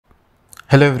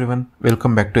Hello everyone,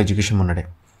 welcome back to Education Monday.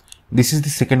 This is the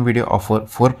second video of our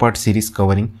 4-part series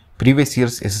covering previous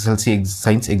year's SSLC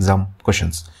science exam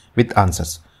questions with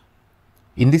answers.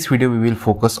 In this video, we will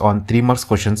focus on 3 marks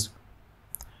questions.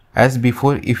 As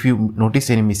before, if you notice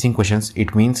any missing questions,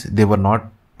 it means they were not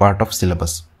part of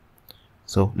syllabus.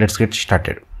 So let's get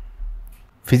started.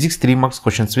 Physics 3 marks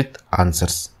questions with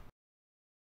answers.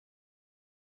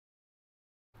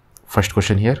 First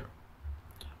question here.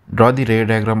 Draw the ray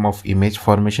diagram of image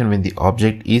formation when the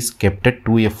object is kept at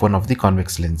 2f1 of the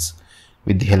convex lens.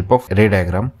 With the help of ray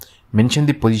diagram, mention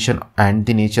the position and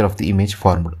the nature of the image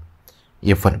formed.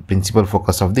 f1 principal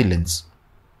focus of the lens.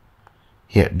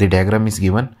 Here the diagram is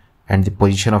given and the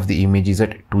position of the image is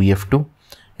at 2f2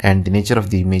 and the nature of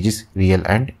the image is real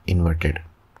and inverted.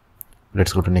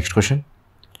 Let's go to next question.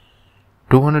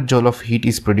 200 joule of heat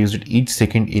is produced each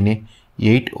second in a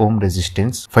 8 ohm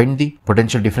resistance. Find the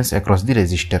potential difference across the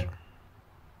resistor.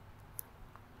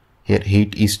 Here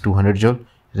heat is 200 joule,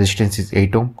 resistance is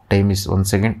 8 ohm, time is 1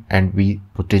 second, and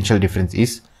potential difference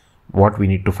is what we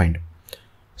need to find.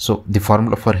 So the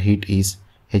formula for heat is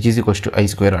H is equals to I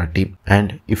square RT,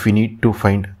 and if we need to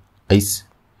find I,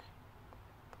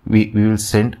 we will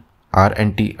send R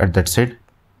and T at that side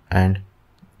and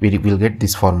we will get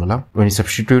this formula. When we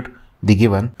substitute the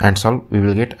given and solve, we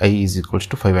will get I is equals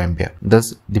to 5 ampere.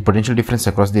 Thus, the potential difference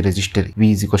across the resistor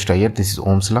V is equals to IR. This is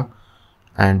Ohm's law,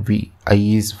 and I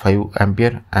is 5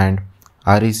 ampere and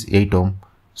R is 8 ohm.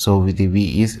 So the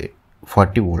V is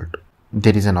 40 volt.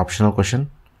 There is an optional question.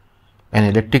 An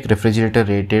electric refrigerator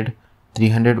rated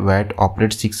 300 watt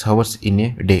operates 6 hours in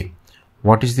a day.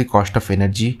 What is the cost of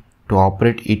energy to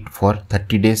operate it for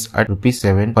 30 days at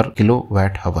 ₹7 per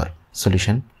kilowatt hour?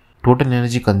 Solution. Total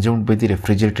energy consumed by the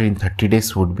refrigerator in 30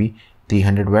 days would be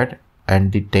 300 watt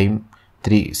and the time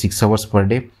 6 hours per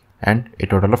day and a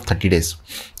total of 30 days.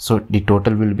 So the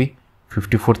total will be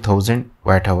 54,000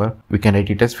 watt hour. We can write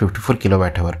it as 54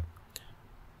 kilowatt hour.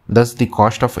 Thus the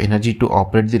cost of energy to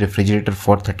operate the refrigerator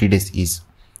for 30 days is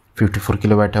 54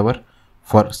 kilowatt hour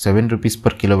for 7 rupees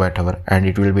per kilowatt hour, and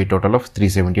it will be a total of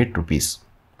 378 rupees.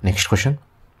 Next question.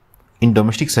 In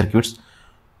domestic circuits,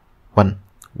 1.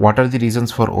 What are the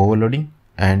reasons for overloading?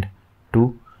 And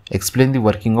 2. Explain the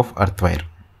working of earth wire.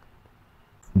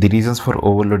 The reasons for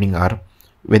overloading are: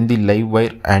 when the live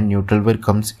wire and neutral wire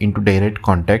comes into direct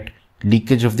contact,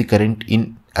 leakage of the current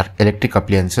in electric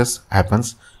appliances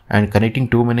happens, and connecting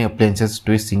too many appliances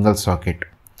to a single socket.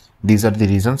 These are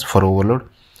the reasons for overload.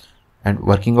 And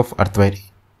working of earth wire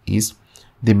is: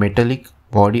 the metallic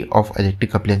body of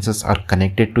electric appliances are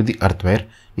connected to the earth wire.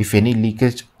 If any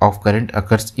leakage of current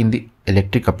occurs in the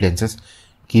electric appliances,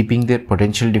 keeping their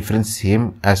potential difference same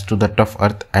as to that of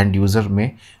earth, and user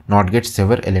may not get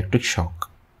severe electric shock.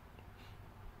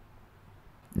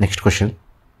 Next question.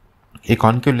 A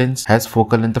concave lens has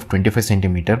focal length of 25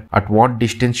 cm. At what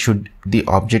distance should the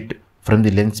object from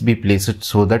the lens be placed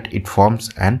so that it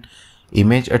forms an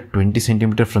image at 20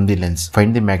 cm from the lens?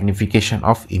 Find the magnification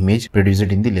of image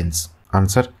produced in the lens.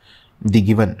 Answer. The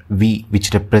given V,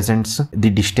 which represents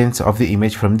the distance of the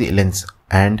image from the lens,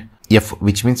 and F,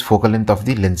 which means focal length of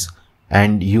the lens,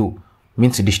 and U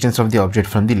means distance of the object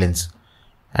from the lens,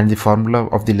 and the formula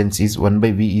of the lens is 1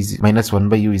 by V is minus 1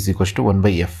 by U is equals to 1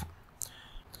 by F.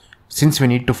 Since we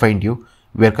need to find U,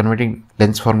 we are converting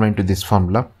lens formula into this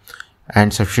formula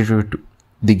and substitute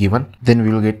the given. Then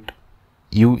we will get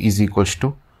U is equals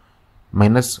to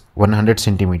minus 100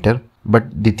 centimeter.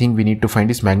 But the thing we need to find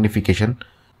is magnification.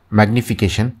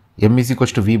 M is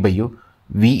equals to V by U.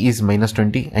 V is minus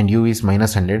 20 and U is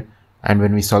minus 100. And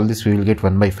when we solve this, we will get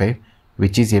 1 by 5,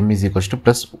 which is M is equals to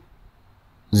plus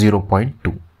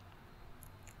 0.2.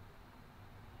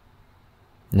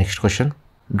 Next question.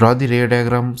 Draw the ray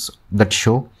diagrams that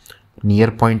show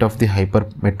near point of the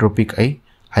hypermetropic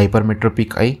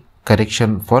eye,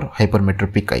 correction for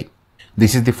hypermetropic eye.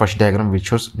 This is the first diagram which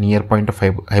shows near point of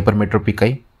hypermetropic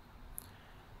eye.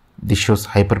 This shows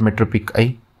hypermetropic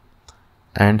eye,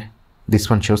 and this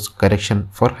one shows correction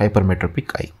for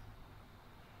hypermetropic eye.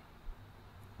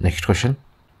 Next question.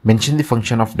 Mention the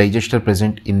function of digester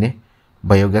present in a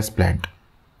biogas plant,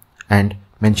 and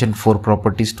mention 4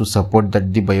 properties to support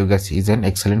that the biogas is an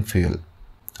excellent fuel.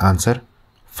 Answer.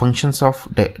 Functions of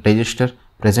digester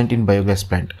present in biogas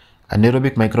plant.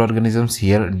 Anaerobic microorganisms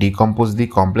here decompose the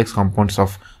complex compounds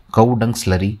of cow dung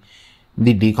slurry.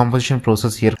 The decomposition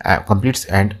process here completes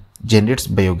and generates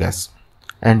biogas.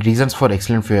 And reasons for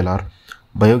excellent fuel are: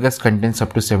 biogas contains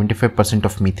up to 75%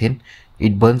 of methane.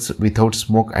 It burns without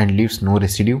smoke and leaves no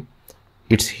residue.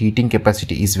 Its heating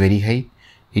capacity is very high.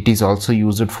 It is also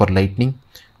used for lighting.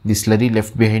 The slurry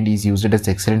left behind is used as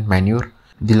excellent manure.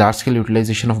 The large-scale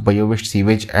utilization of bio-waste,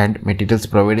 sewage and materials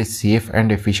provide a safe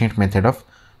and efficient method of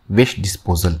waste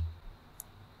disposal.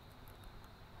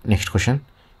 Next question.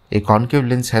 A concave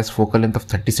lens has focal length of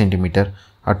 30 cm.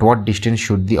 At what distance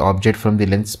should the object from the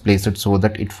lens placed so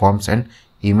that it forms an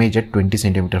image at 20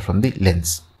 cm from the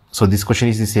lens? So this question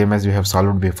is the same as we have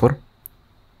solved before.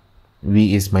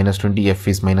 V is -20, F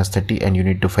is -30, and you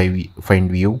need to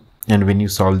find U. And when you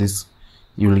solve this,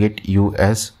 you will get U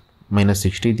as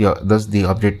 -60. Thus the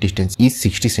object distance is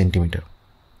 60 cm.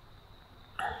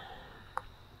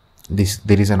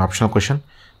 There is an optional question.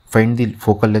 Find the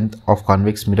focal length of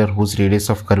convex mirror whose radius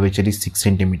of curvature is 6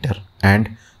 cm, and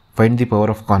find the power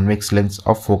of convex lens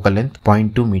of focal length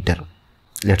 0.2 meter.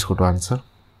 Let's go to answer.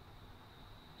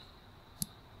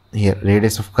 Here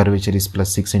radius of curvature is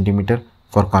plus 6 cm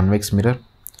for convex mirror,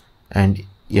 and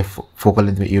F focal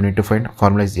length you need to find.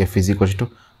 Formula is F is equals to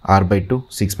R by 2,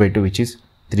 6 by 2, which is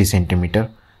 3 cm.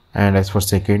 And as for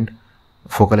second,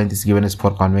 focal length is given as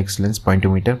for convex lens 0.2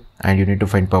 meter, and you need to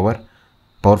find power.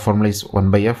 Power formula is 1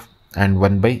 by F and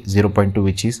 1 by 0.2,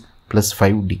 which is plus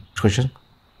 5D. Question.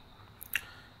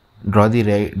 Draw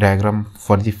the diagram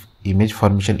for the image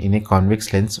formation in a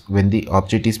convex lens when the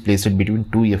object is placed between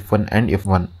two F1 and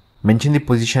F1. Mention the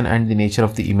position and the nature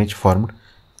of the image formed.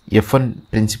 F1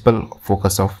 principal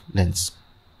focus of lens.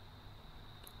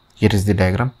 Here is the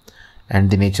diagram,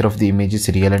 and the nature of the image is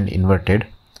real and inverted,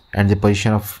 and the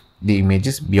position of the image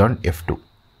is beyond F2.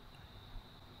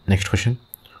 Next question.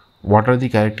 What are the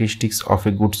characteristics of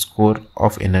a good score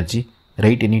of energy?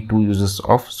 Write any two uses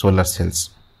of solar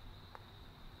cells.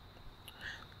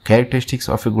 Characteristics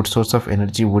of a good source of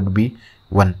energy would be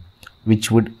 1.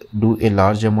 Which would do a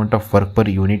large amount of work per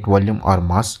unit volume or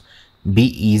mass, be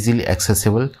easily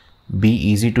accessible, be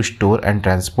easy to store and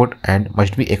transport, and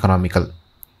must be economical.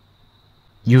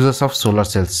 Uses of solar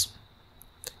cells.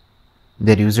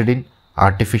 They are used in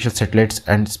artificial satellites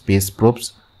and space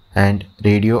probes, and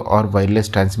radio or wireless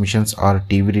transmissions or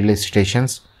TV relay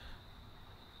stations,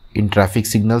 in traffic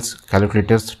signals,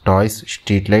 calculators, toys,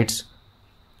 streetlights,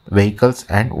 vehicles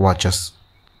and watches.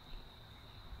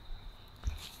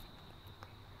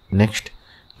 Next,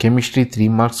 chemistry 3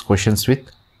 marks questions with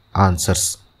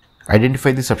answers.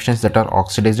 Identify the substances that are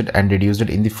oxidized and reduced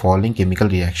in the following chemical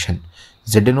reaction.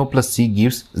 ZNO plus C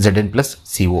gives Zn plus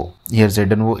CO. Here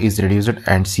ZNO is reduced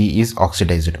and C is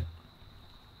oxidized.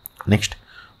 Next,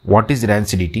 what is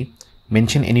rancidity?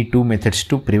 Mention any two methods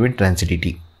to prevent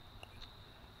rancidity.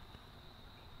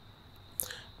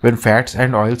 When fats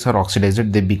and oils are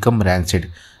oxidized, they become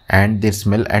rancid and their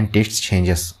smell and taste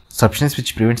changes. Substance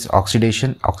which prevents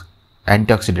oxidation,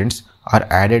 antioxidants, are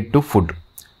added to food,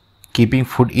 keeping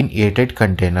food in airtight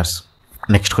containers.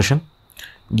 Next question.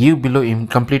 Give below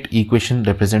incomplete equation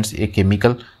represents a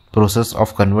chemical process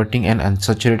of converting an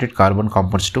unsaturated carbon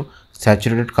compounds to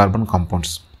saturated carbon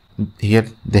compounds. Here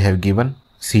they have given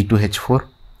C2H4,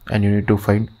 and you need to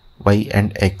find Y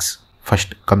and X.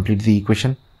 First, complete the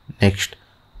equation. Next,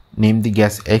 name the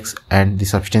gas X and the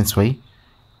substance Y.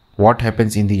 What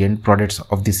happens in the end products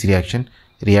of this reaction?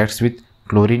 Reacts with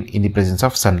chlorine in the presence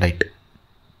of sunlight.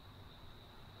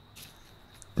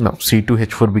 Now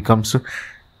C2H4 becomes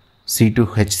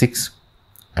C2H6,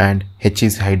 and H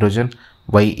is hydrogen,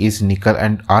 Y is nickel,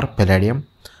 and R palladium.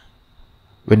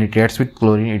 When it reacts with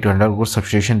chlorine, it undergoes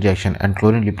substitution reaction and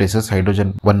chlorine replaces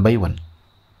hydrogen one by one.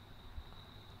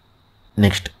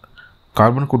 Next,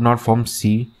 carbon could not form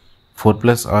C4+ or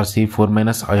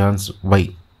C4- ions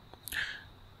Y.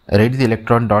 Write the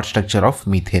electron dot structure of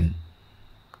methane.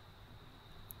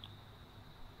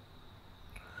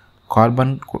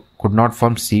 Carbon could not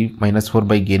form C-4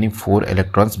 by gaining 4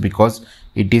 electrons because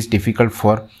it is difficult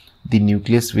for the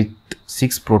nucleus with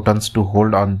 6 protons to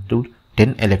hold on to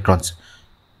 10 electrons.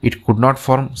 It could not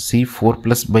form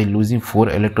C4+ by losing 4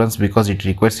 electrons because it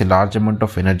requires a large amount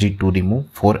of energy to remove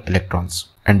 4 electrons.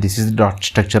 And this is the dot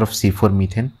structure of C4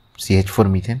 methane,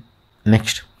 CH4 methane.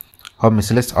 Next, how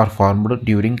micelles are formed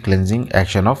during cleansing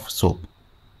action of soap.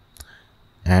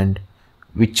 And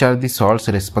which are the salts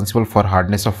responsible for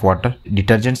hardness of water?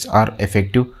 Detergents are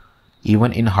effective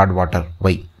even in hard water.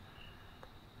 Why?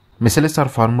 Micelles are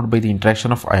formed by the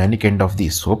interaction of ionic end of the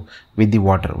soap with the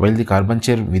water, while the carbon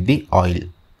chair with the oil.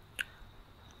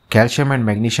 Calcium and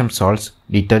magnesium salts,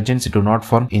 detergents, do not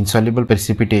form insoluble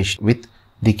precipitation with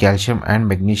the calcium and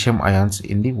magnesium ions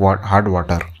in the hard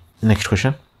water. Next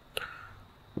question.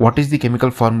 What is the chemical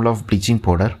formula of bleaching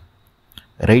powder?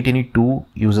 Write any two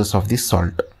uses of this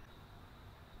salt.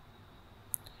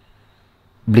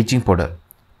 Bleaching powder,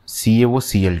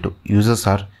 CaOCl2. Uses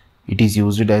are: it is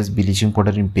used as bleaching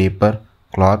powder in paper,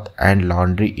 cloth and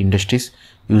laundry industries,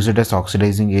 use it as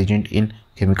oxidizing agent in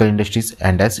chemical industries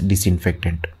and as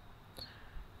disinfectant.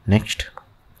 Next,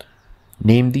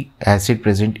 name the acid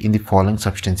present in the following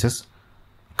substances: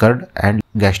 curd and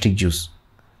gastric juice.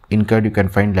 In curd you can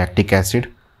find lactic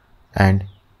acid, and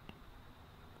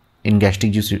in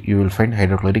gastric juice you will find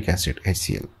hydrochloric acid,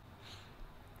 HCl.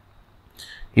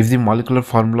 If the molecular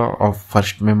formula of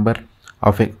first member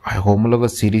of a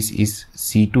homologous series is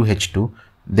C2H2,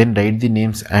 then write the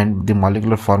names and the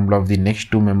molecular formula of the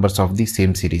next two members of the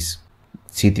same series: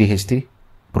 C3H3,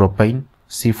 propyne,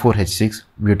 C4H6,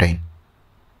 butane.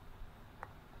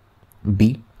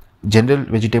 B. General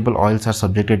vegetable oils are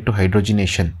subjected to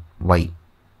hydrogenation. Why?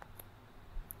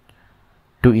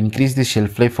 To increase the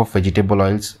shelf life of vegetable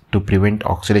oils, to prevent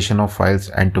oxidation of oils,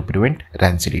 and to prevent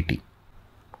rancidity.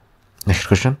 Next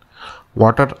question.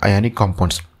 What are ionic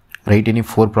compounds? Write any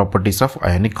 4 properties of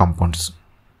ionic compounds.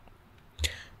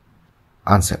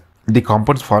 Answer. The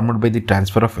compounds formed by the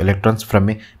transfer of electrons from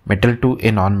a metal to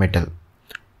a non-metal.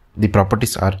 The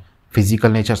properties are: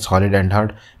 physical nature, solid and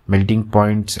hard, melting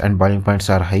points and boiling points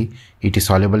are high, it is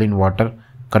soluble in water,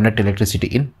 conduct electricity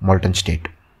in molten state.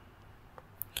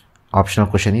 Optional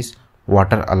question is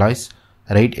water alloys.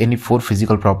 Write any 4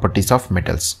 physical properties of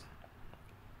metals.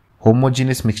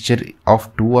 Homogeneous mixture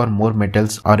of 2 or more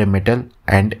metals or a metal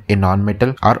and a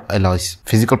non-metal are alloys.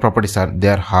 Physical properties are: they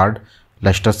are hard,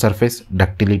 lustrous surface,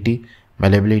 ductility,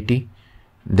 malleability,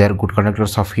 they are good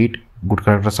conductors of heat, good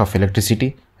conductors of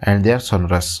electricity, and they are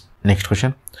sonorous. Next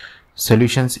question.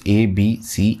 Solutions A, B,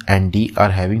 C and D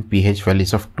are having pH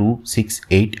values of 2, 6,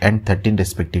 8 and 13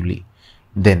 respectively.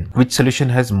 Then, which solution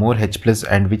has more H plus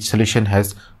and which solution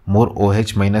has more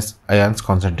OH minus ions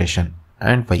concentration,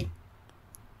 and why?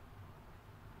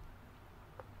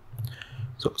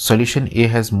 So, solution A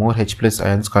has more H plus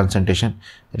ions concentration.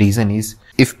 Reason is,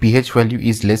 if pH value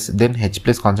is less, then H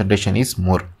plus concentration is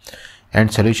more.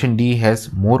 And solution D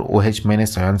has more OH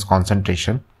minus ions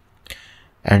concentration.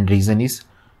 And reason is,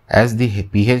 as the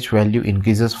pH value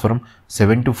increases from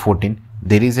 7 to 14,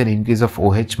 there is an increase of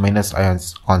OH minus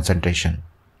ions concentration.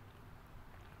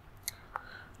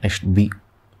 Next, B.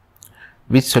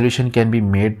 Which solution can be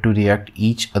made to react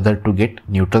each other to get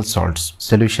neutral salts?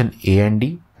 Solution A and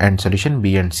D and solution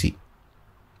B and C.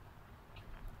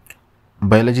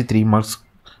 Biology 3 marks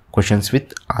questions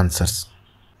with answers.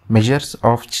 Measures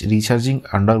of recharging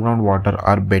underground water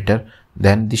are better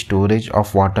than the storage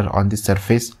of water on the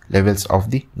surface levels of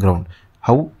the ground.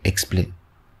 How? Explain.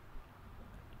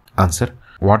 Answer.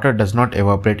 Water does not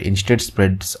evaporate, instead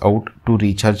spreads out to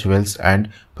recharge wells and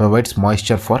provides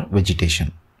moisture for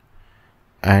vegetation.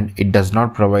 And it does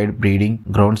not provide breeding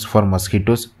grounds for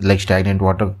mosquitoes like stagnant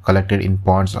water collected in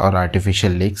ponds or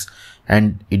artificial lakes,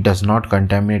 and it does not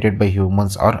contaminated by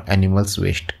humans or animals'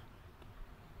 waste.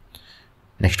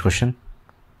 Next question.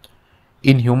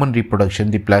 In human reproduction,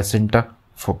 the placenta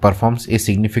performs a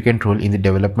significant role in the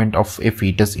development of a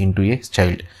fetus into a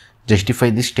child. Justify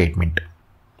this statement.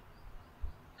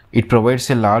 It provides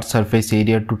a large surface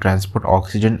area to transport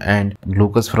oxygen and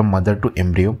glucose from mother to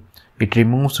embryo. It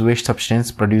removes waste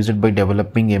substance produced by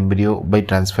developing embryo by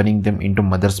transferring them into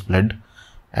mother's blood.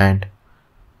 And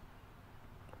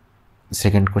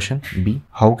second question, B.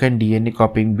 How can DNA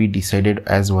copying be decided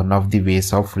as one of the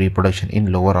ways of reproduction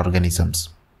in lower organisms?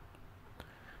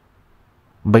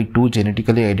 By 2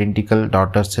 genetically identical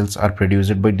daughter cells are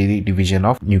produced by the division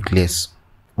of nucleus.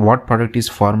 What product is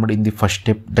formed in the first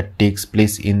step that takes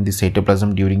place in the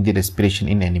cytoplasm during the respiration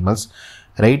in animals?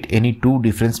 Write any 2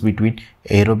 difference between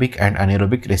aerobic and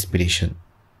anaerobic respiration.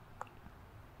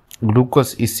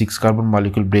 Glucose is 6 carbon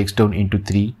molecule breaks down into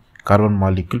 3 carbon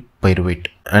molecule pyruvate.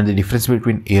 And the difference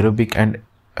between aerobic and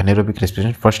anaerobic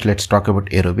respiration. First, let's talk about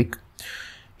aerobic.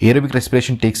 Aerobic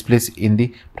respiration takes place in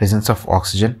the presence of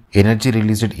oxygen. Energy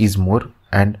released is more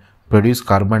and produce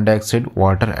carbon dioxide,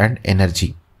 water and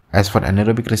energy. As for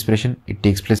anaerobic respiration, it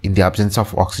takes place in the absence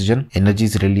of oxygen. Energy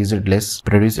is released less,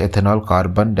 produce ethanol,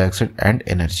 carbon dioxide and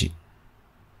energy.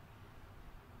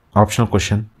 Optional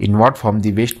question. In what form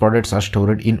the waste products are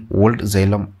stored in old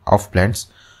xylem of plants?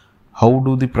 How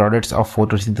do the products of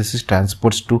photosynthesis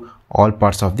transport to all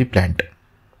parts of the plant?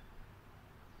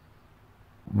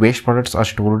 Waste products are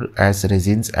stored as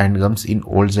resins and gums in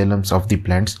old xylems of the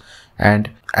plants. And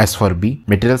as for B,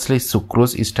 materials like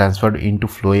sucrose is transferred into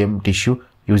phloem tissue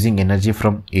using energy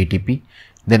from ATP.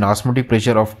 Then osmotic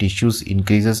pressure of tissues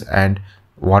increases and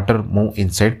water move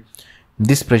inside.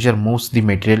 This pressure moves the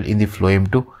material in the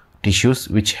phloem to tissues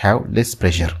which have less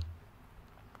pressure.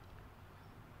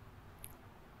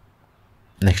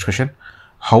 Next question.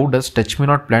 How does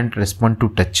touch-me-not plant respond to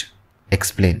touch?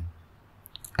 Explain.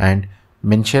 And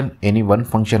mention any one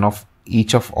function of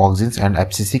each of auxins and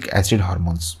abscisic acid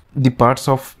hormones. The parts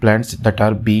of plants that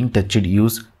are being touched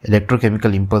use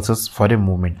electrochemical impulses for a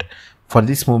movement. For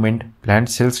this movement, plant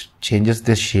cells changes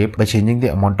their shape by changing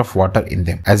the amount of water in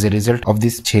them. As a result of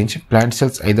this change, plant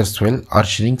cells either swell or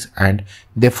shrinks and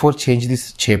therefore change the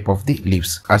shape of the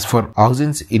leaves. As for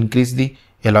auxins, increase the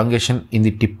elongation in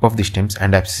the tip of the stems,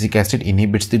 and abscisic acid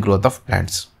inhibits the growth of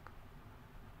plants.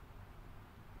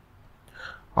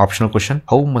 Optional question: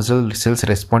 how muscle cells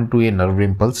respond to a nerve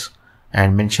impulse,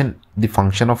 and mention the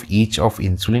function of each of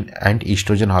insulin and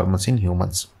estrogen hormones in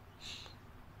humans.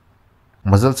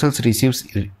 Muscle cells receives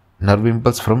nerve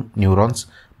impulse from neurons.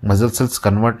 Muscle cells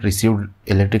convert received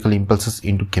electrical impulses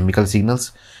into chemical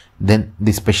signals. Then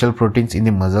the special proteins in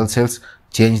the muscle cells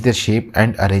change their shape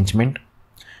and arrangement,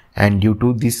 and due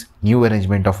to this new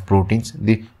arrangement of proteins,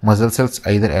 the muscle cells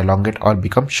either elongate or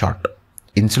become short.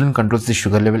 Insulin controls the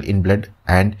sugar level in blood,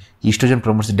 and estrogen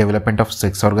promotes the development of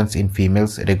sex organs in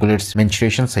females, regulates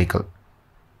menstruation cycle.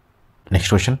 Next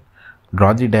question: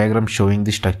 draw the diagram showing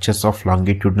the structures of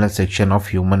longitudinal section of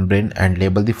human brain and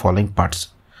label the following parts.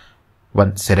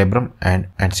 1. Cerebrum and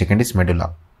second is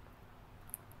medulla.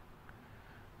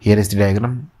 Here is the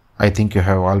diagram. I think you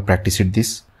have all practiced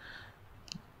this.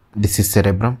 This is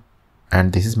cerebrum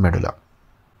and this is medulla.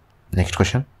 Next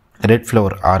question: red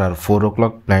flower RR 4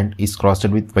 o'clock plant is crossed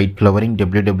with white flowering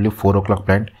WW 4 o'clock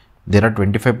plant. There are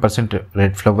 25%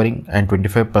 red flowering and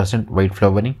 25% white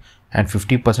flowering, and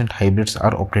 50% hybrids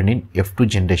are obtained in F2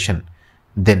 generation.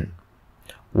 Then,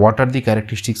 what are the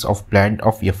characteristics of plant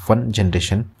of F1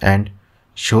 generation, and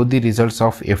show the results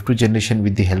of F2 generation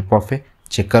with the help of a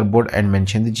checkerboard and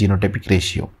mention the genotypic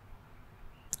ratio,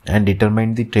 and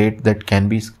determine the trait that can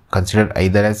be considered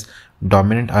either as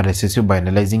dominant or recessive by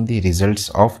analyzing the results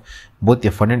of both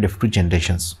F1 and F2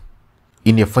 generations.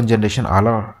 In F1 generation, all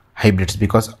are hybrids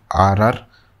because RR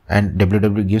and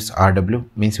WW gives RW,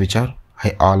 means which are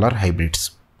all are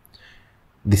hybrids.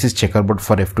 This is checkerboard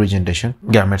for F2 generation.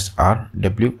 Gametes R,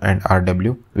 W and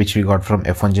RW, which we got from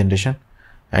F1 generation,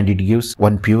 and it gives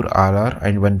one pure RR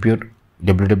and one pure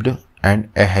WW and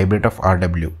a hybrid of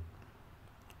RW.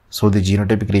 So the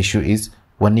genotypic ratio is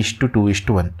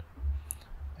 1:2:1.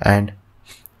 And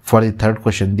for the third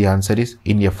question, the answer is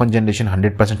in F1 generation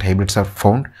 100% hybrids are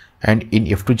found, and in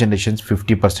F2 generations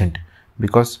 50%,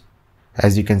 because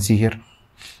as you can see here,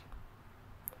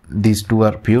 these two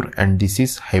are pure and this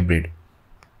is hybrid.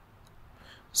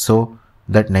 So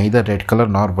that neither red color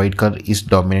nor white color is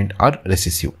dominant or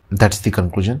recessive. That's the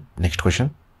conclusion. Next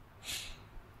question: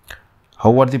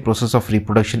 how are the process of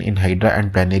reproduction in Hydra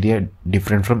and Planaria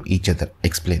different from each other?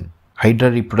 Explain.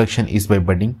 Hydra reproduction is by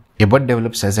budding. A bud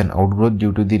develops as an outgrowth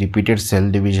due to the repeated cell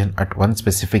division at one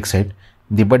specific site.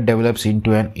 The bud develops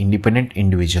into an independent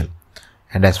individual.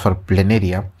 And as for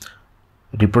Planaria,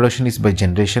 reproduction is by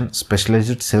generation.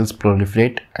 Specialized cells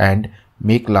proliferate and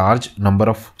make large number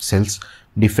of cells.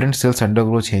 Different cells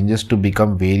undergo changes to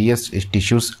become various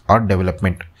tissues or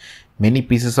development. Many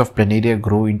pieces of Planaria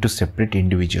grow into separate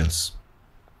individuals.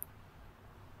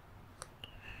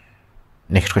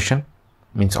 Next question,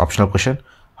 means optional question: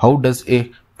 how does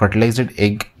a fertilized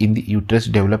egg in the uterus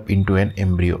develop into an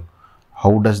embryo?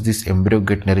 How does this embryo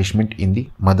get nourishment in the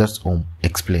mother's womb?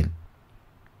 Explain.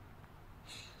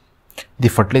 The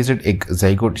fertilized egg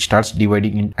zygote starts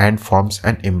dividing and forms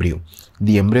an embryo.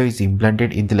 The embryo is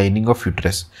implanted in the lining of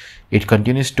uterus. It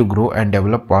continues to grow and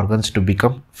develop organs to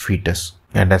become fetus.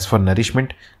 And as for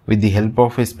nourishment, with the help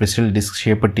of a special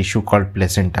disc-shaped tissue called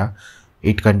placenta,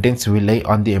 it contains villi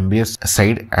on the embryo's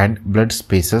side and blood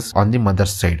spaces on the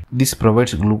mother's side. This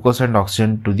provides glucose and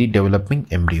oxygen to the developing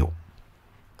embryo.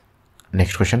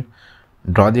 Next question: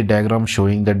 draw the diagram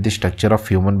showing that the structure of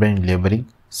human brain laboring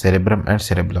cerebrum and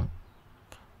cerebellum.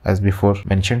 As before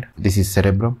mentioned, this is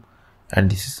cerebrum and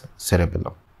this is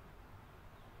cerebellum.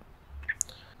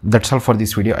 That's all for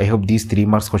this video. I hope these 3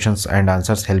 marks questions and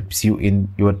answers helps you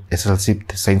in your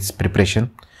SSLC science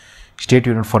preparation. Stay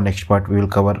tuned for next part. We will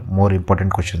cover more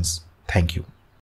important questions. Thank you.